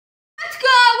Let's go!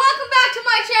 Welcome back to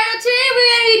my channel. Today we're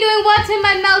going to be doing What's in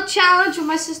My Mouth challenge with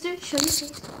my sister. Show your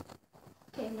face.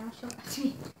 Okay, now show that to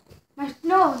me.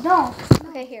 No, don't.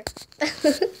 Okay, here.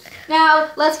 Now,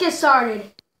 let's get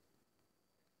started.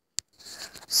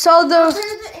 So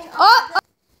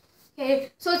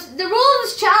okay, so the rule of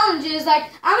this challenge is like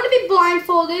I'm going to be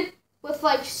blindfolded with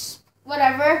like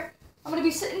whatever. I'm going to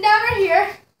be sitting down right here.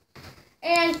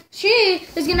 And she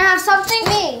is going to have something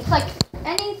like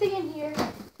anything in here.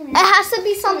 It has to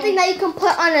be something that you can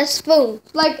put on a spoon.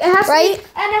 Like it has right? to be,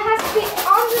 and it has to be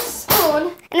on the spoon.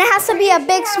 And it has to be a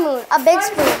big spoon. A big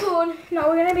spoon. No,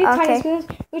 we're gonna be tiny spoons.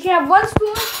 We can have one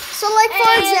spoon. So like for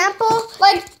example,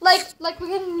 like we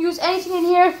can use anything in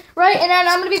here, right? And then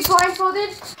I'm gonna be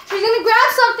blindfolded. She's gonna grab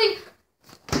something.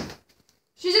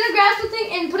 She's gonna grab something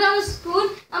and put it on the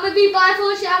spoon. I'm gonna be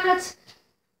blindfolded. She have to.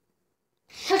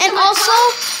 And also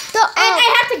and I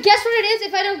have to guess what it is.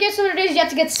 If I don't guess what it is, you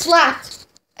have to get slapped.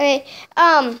 Okay.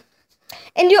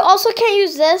 And you also can't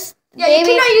use this. Yeah, you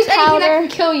cannot use powder. anything that can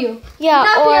kill you.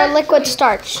 Yeah, or liquid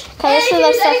starch. And you can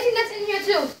use anything that's in here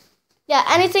too. Yeah,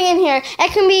 anything in here.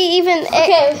 It can be even.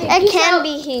 It can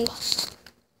be heat.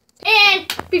 And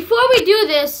before we do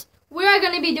this, we are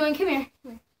going to be doing. Come here.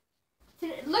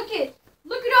 Look at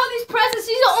all these presents.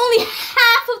 These are only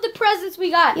half of the presents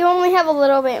we got. You only have a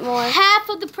little bit more. Half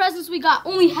of the presents we got.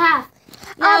 Only half.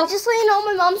 Now, just so you know,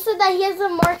 my mom said that he has the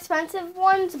more expensive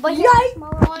ones, but he has the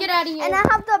smaller ones. Get out of here. And I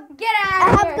have the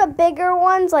I have the bigger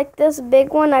ones, like this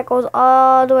big one that goes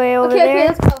all the way over there. Okay,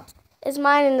 let's go. Is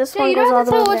mine, and this one goes all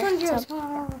the way over there. Which one's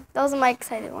yours. Those are my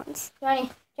excited ones. Johnny.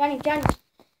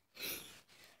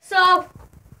 So,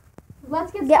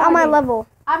 let's get started. Get on my level.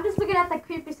 I'm just looking at that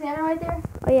creepy Santa right there.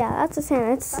 Oh yeah, that's a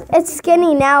Santa. It's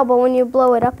skinny now, but when you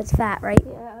blow it up, it's fat, right?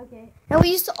 Yeah, okay. And we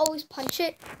used to always punch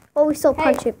it. Well, we still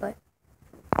punch it, but.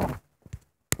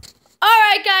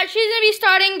 Alright guys, she's going to be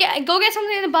starting. Go get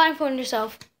something in the blindfold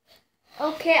yourself.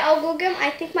 Okay, I'll go get, I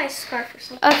think, my scarf or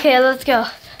something. Okay, let's go.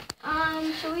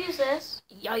 Should we use this?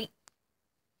 Yikes.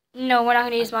 No, we're not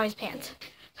going to use Mommy's pants.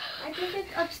 I think it's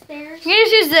upstairs. We're going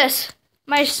to use this.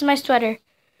 My sweater.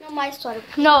 No, my sweater.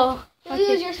 No. Can we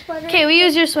use your sweater? Okay, we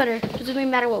use your sweater. It doesn't really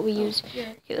matter what we use.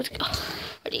 Yeah. Okay, let's go.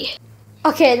 Ready.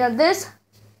 Okay, now this.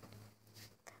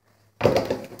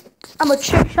 I'm a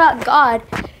trick shot god.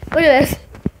 Look at this.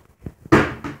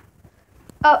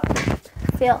 Oh,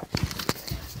 fail.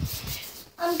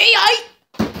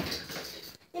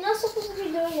 You're not supposed to be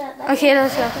doing that. Okay,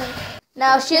 let's go.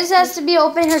 Now she just has to be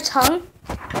open her tongue.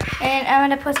 And I'm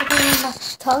going to put something in my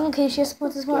tongue. Okay, she has to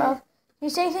put this more up. Can you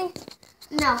say anything?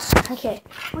 No. Okay.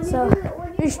 If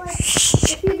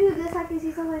you do this, I can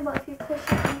see something, but if you push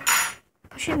it in.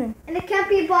 Push it in. And it can't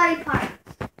be a body part.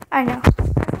 I know.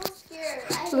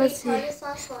 I'm so scared.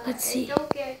 Let's see. Let's see. Don't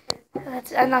get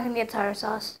it. I'm not going to get tartar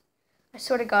sauce. I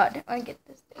swear to God. I'm going to get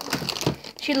this thing.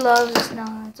 She loves this. No,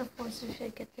 it's a force to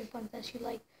get the ones that she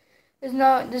likes. There's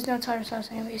no tartar sauce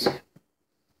anyways. Ooh,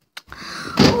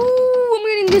 I'm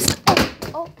getting this.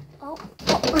 Oh.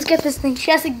 Let's get this thing.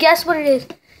 She has to guess what it is.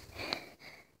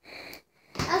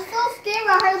 I'm so scared.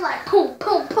 My heart's like boom,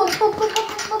 boom, boom, boom, boom,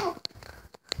 boom, boom.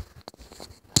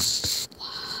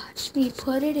 Watch me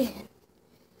put it in.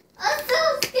 I'm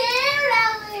so scared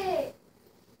of it.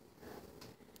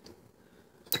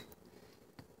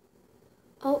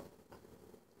 Oh.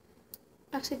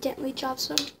 Accidentally dropped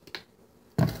some.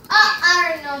 I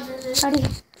already know this is. Ready?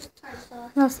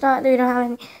 No, stop. We don't have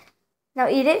any. Now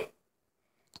eat it.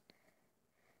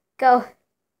 Go.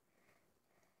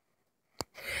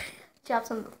 Drop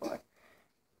some before.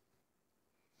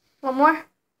 One more.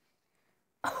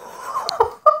 What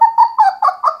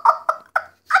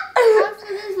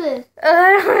is this? I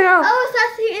don't know. Oh, it's not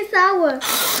sweet and sour.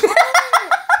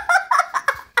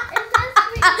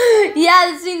 Yeah,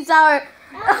 it's sweet and sour.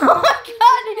 Oh my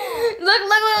God! Look!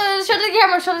 Show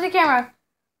to the camera.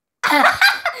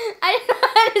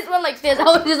 I just went like this. I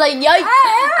was just like, yikes.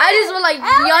 I just went like,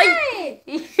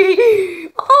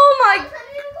 yikes. Oh my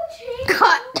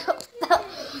God.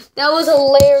 That was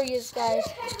hilarious, guys.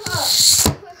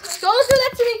 Don't do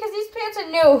that to me because these pants are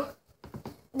new.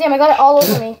 Damn, I got it all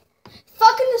over me.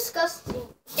 Fucking disgusting. Ew.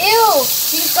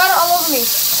 You just got it all over me.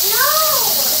 No.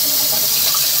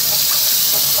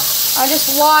 I'm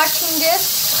just watching this.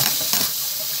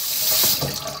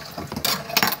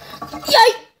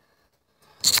 Yikes.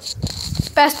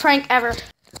 Best prank ever.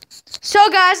 So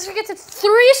guys, if we get to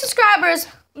 3 subscribers,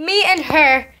 me and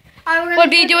her would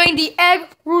be doing the egg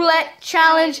roulette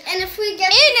challenge. And if we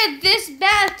get in this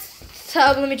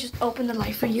bathtub, let me just open the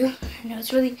light for you. I know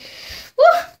it's really,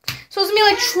 woo. So it's me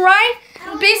like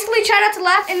basically try not to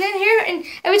laugh, and then here, and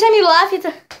every time you laugh, you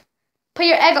have to put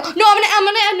your egg. No, I'm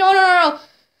gonna. No.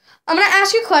 I'm gonna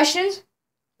ask you questions.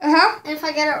 And if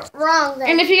I get it wrong, then.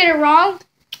 And if you get it wrong,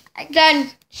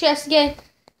 then she has to get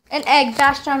an egg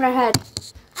bashed on her head.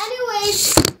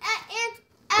 Anyways,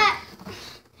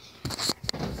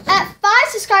 at 5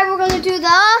 subscribers, we're gonna do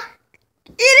the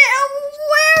Eat it and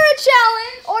wear it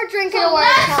challenge. or drink it So or wear it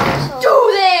let's challenge.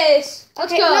 do this.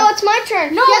 Let's Okay, go. no, it's my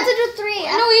turn. No. You have to do 3.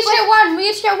 No, we each get one. We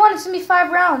each get one. It's gonna be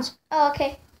 5 rounds. Oh,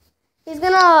 okay. He's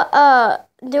gonna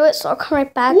do it, so I'll come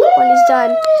right back when he's done.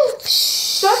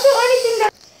 Don't do anything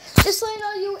that. Just so you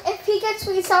know, if he gets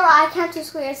sweet and sour, I can't do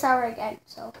sweet and sour again.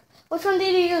 So, which one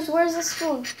did you use? Where's the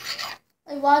spoon?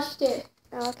 I washed it.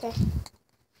 Oh, okay.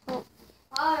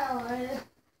 Oh,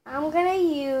 I'm gonna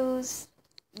use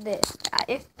this,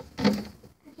 guys.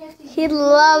 He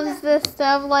loves this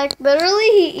stuff. Like, literally,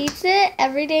 he eats it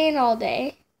every day and all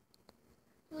day.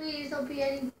 please don't be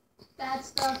any bad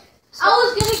stuff. I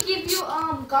was gonna give you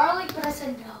garlic, but I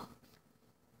said no.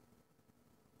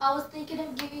 I was thinking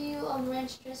of giving you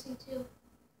ranch dressing too.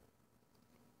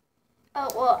 Oh,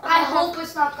 well. I hope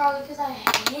it's not garlic because I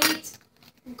hate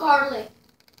garlic.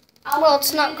 Well,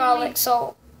 it's not garlic,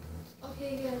 so.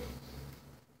 Okay, good.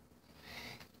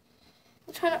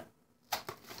 I'm trying to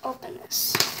open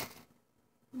this.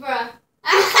 Bruh.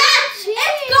 It's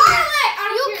garlic!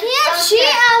 You can't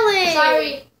cheat, Alex!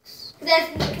 Sorry.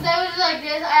 Because I was like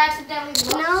this, I accidentally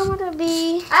looked. Now I'm gonna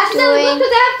be I accidentally looked doing. at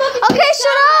that fucking Okay, sweet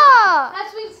shut sour. up!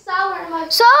 That's sweet sour in my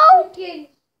So. freaking.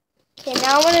 Okay,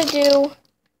 now I'm gonna do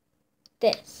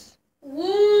this.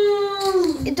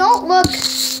 Woo! Don't look.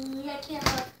 I can't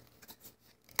look.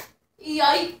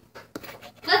 Yikes.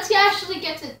 Let's actually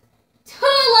get to 2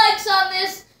 likes on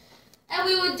this, and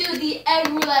we would do the egg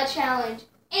roulette challenge.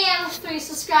 And 3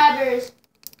 subscribers.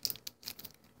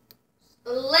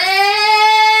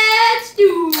 Let's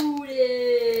do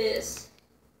this.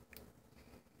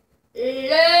 Let's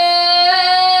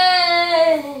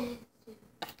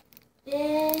do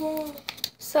this.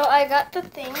 So I got the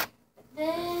thing.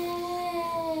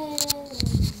 This.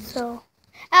 So,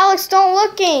 Alex, don't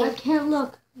looking. I can't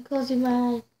look. I'm closing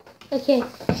my eyes. Okay.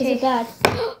 Is it bad?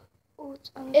 Oh,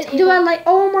 it's on the Do table. I like?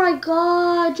 Oh my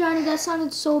God, Johnny, that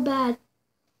sounded so bad.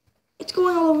 It's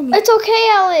going all over me. It's okay,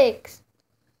 Alex.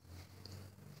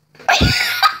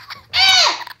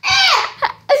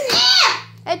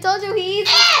 I told you he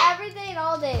eats every day and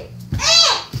all day.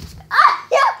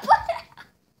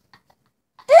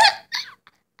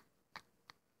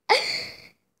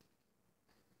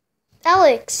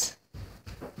 Alex.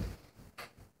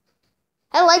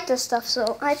 I like this stuff,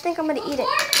 so I think I'm gonna eat it.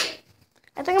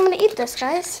 I think I'm gonna eat this,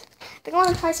 guys. I think I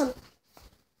wanna try some.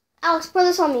 Alex, pour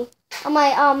this on me. On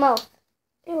my mouth.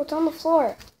 Ew, it's on the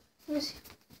floor. Let me see.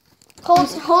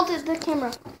 Hold it, the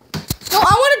camera. No,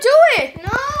 I want to do it. No!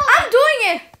 I'm doing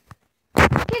it.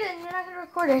 Get it. You're not gonna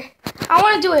record it. I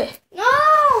want to do it. No!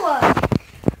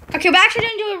 Okay, we're actually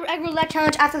gonna do a egg roulette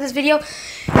challenge after this video. Look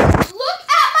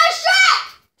at my shot.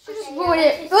 She just ruined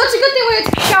it. Well, it's a good thing we're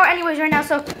gonna take a shower anyways right now.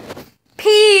 So,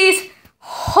 peace.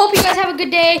 Hope you guys have a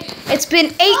good day. It's been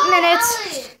 8 minutes.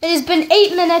 Alex. It has been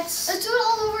 8 minutes. Let's do it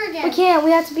all over again. We can't.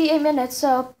 We have to be 8 minutes.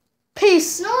 So,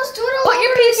 peace. No, let's do it all Put over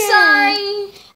your peace again. sign.